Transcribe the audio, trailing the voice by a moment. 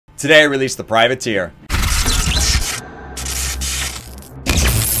Today I released the Privateer.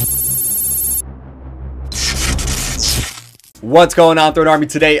 What's going on, Throne Army?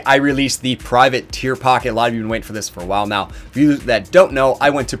 Today I released the Privateer pocket. A lot of you have been waiting for this for a while now. For you that don't know, I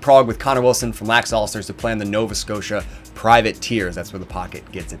went to Prague with Connor Wilson from Lacrosse All-Stars to play on the Nova Scotia Privateers. That's where the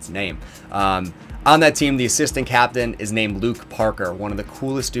pocket gets its name. On that team, the assistant captain is named Luke Parker, one of the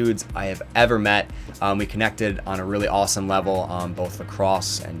coolest dudes I have ever met. We connected on a really awesome level, both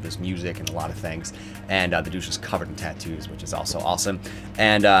lacrosse and just music and a lot of things. And the dude's just covered in tattoos, which is also awesome.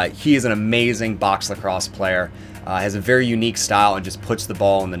 And he is an amazing box lacrosse player. Has a very unique style and just puts the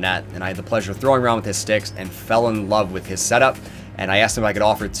ball in the net. And I had the pleasure of throwing around with his sticks and fell in love with his setup. And I asked him if I could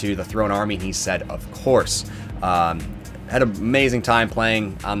offer it to the Throne Army, and he said, of course. Had an amazing time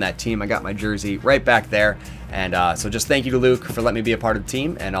playing on that team. I got my jersey right back there. And so just thank you to Luke for letting me be a part of the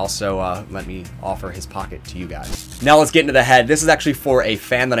team, and also let me offer his pocket to you guys. Now let's get into the head. This is actually for a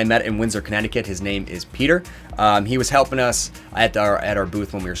fan that I met in Windsor, Connecticut. His name is Peter. He was helping us at our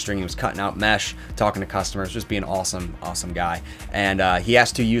booth when we were stringing. He was cutting out mesh, talking to customers, just being an awesome guy. And he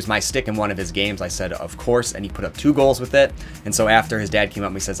asked to use my stick in one of his games. I said, of course, and he put up 2 goals with it. And so after his dad came up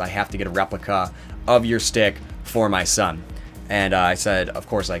and he says, I have to get a replica of your stick for my son. And I said, of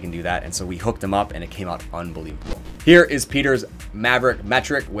course I can do that. And so we hooked them up and it came out unbelievable. Here is Peter's Maverik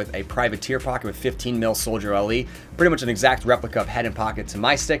Metrik with a Privateer pocket with 15 mil Soldier LE. Pretty much an exact replica of head and pocket to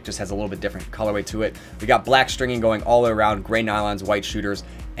my stick, just has a little bit different colorway to it. We got black stringing going all the way around, gray nylons, white shooters,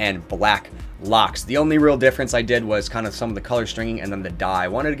 and black locks. The only real difference I did was kind of some of the color stringing and then the dye. I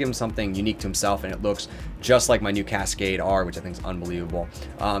wanted to give him something unique to himself, and it looks just like my new Cascade R, which I think is unbelievable.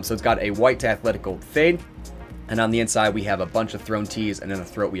 So it's got a white to athletic gold fade. And on the inside, we have a bunch of Throne tees, and in the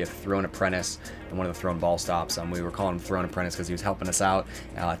throat, we have Throne Apprentice and one of the Throne ball stops. We were calling him Throne Apprentice because he was helping us out.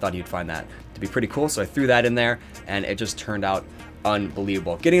 I thought he'd find that to be pretty cool, so I threw that in there, and it just turned out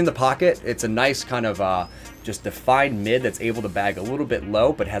unbelievable. Getting in the pocket, it's a nice kind of just defined mid that's able to bag a little bit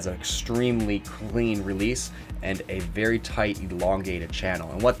low, but has an extremely clean release and a very tight, elongated channel.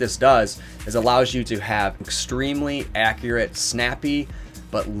 And what this does is allows you to have extremely accurate, snappy,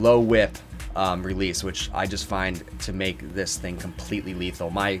 but low whip release, which I just find to make this thing completely lethal.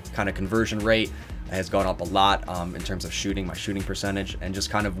 My kind of conversion rate has gone up a lot in terms of shooting, my shooting percentage, and just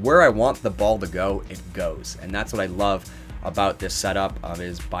kind of where I want the ball to go, it goes. And that's what I love about this setup.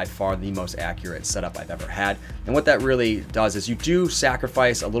 Is by far the most accurate setup I've ever had. And what that really does is you do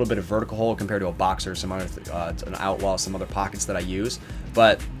sacrifice a little bit of vertical hold compared to a boxer, some other an outlaw, some other pockets that I use,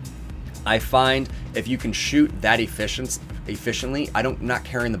 but I find if you can shoot that efficiently, I'm not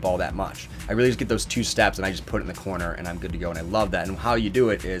carrying the ball that much. I really just get those 2 steps and I just put it in the corner and I'm good to go, and I love that. And how you do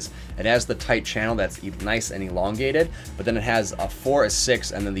it is it has the tight channel that's nice and elongated, but then it has a 4, a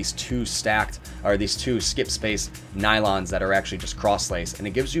 6, and then these 2 stacked, or these 2 skip space nylons that are actually just cross-laced, and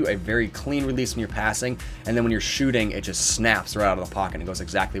it gives you a very clean release when you're passing, and then when you're shooting, it just snaps right out of the pocket and it goes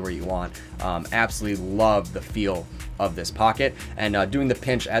exactly where you want. Absolutely love the feel of this pocket, and doing the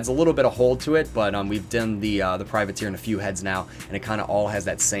pinch adds a little bit of hold to it, but we've done the Privateer in a few heads now, and it kind of all has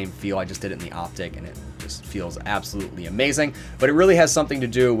that same feel. I just did it in the optic and it just feels absolutely amazing. But it really has something to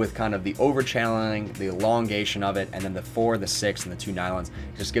do with kind of the over channeling, the elongation of it, and then the 4, the 6, and the 2 nylons.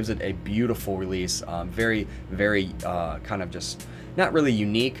 It just gives it a beautiful release. Very kind of just not really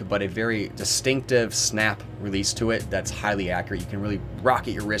unique, but a very distinctive snap release to it that's highly accurate. You can really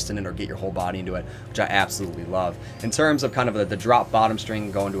rocket your wrist in it or get your whole body into it, which I absolutely love. In terms of kind of the drop bottom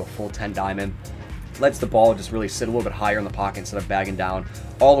string going to a full 10 diamond, lets the ball just really sit a little bit higher in the pocket instead of bagging down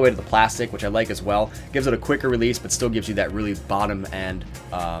all the way to the plastic, which I like as well. Gives it a quicker release, but still gives you that really bottom end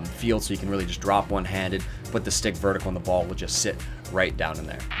feel, so you can really just drop one-handed, put the stick vertical, and the ball will just sit right down in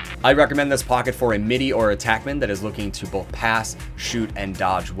there. I recommend this pocket for a midi or attackman that is looking to both pass, shoot, and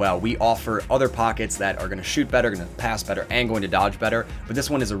dodge well. We offer other pockets that are going to shoot better, going to pass better, and going to dodge better, but this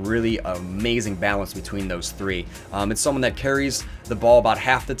one is a really amazing balance between those 3. It's someone that carries the ball about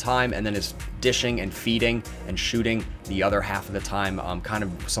half the time and then is dishing and feeding and shooting the other half of the time. Kind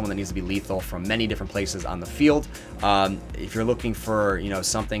of someone that needs to be lethal from many different places on the field. If you're looking for,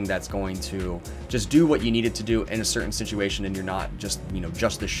 something that's going to just do what you need it to do in a certain situation, and you're not just,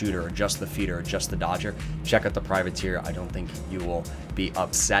 just the shooter or just the feeder or just the dodger, check out the Privateer. I don't think you will be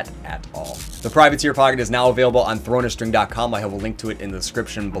upset at all. The Privateer pocket is now available on throneastring.com. I have a link to it in the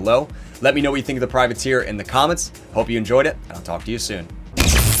description below. Let me know what you think of the Privateer in the comments. Hope you enjoyed it, and I'll talk to you soon.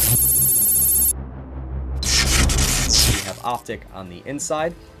 Optic on the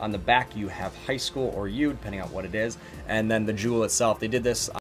inside. On the back, you have high school or U, depending on what it is, and then the jewel itself. They did this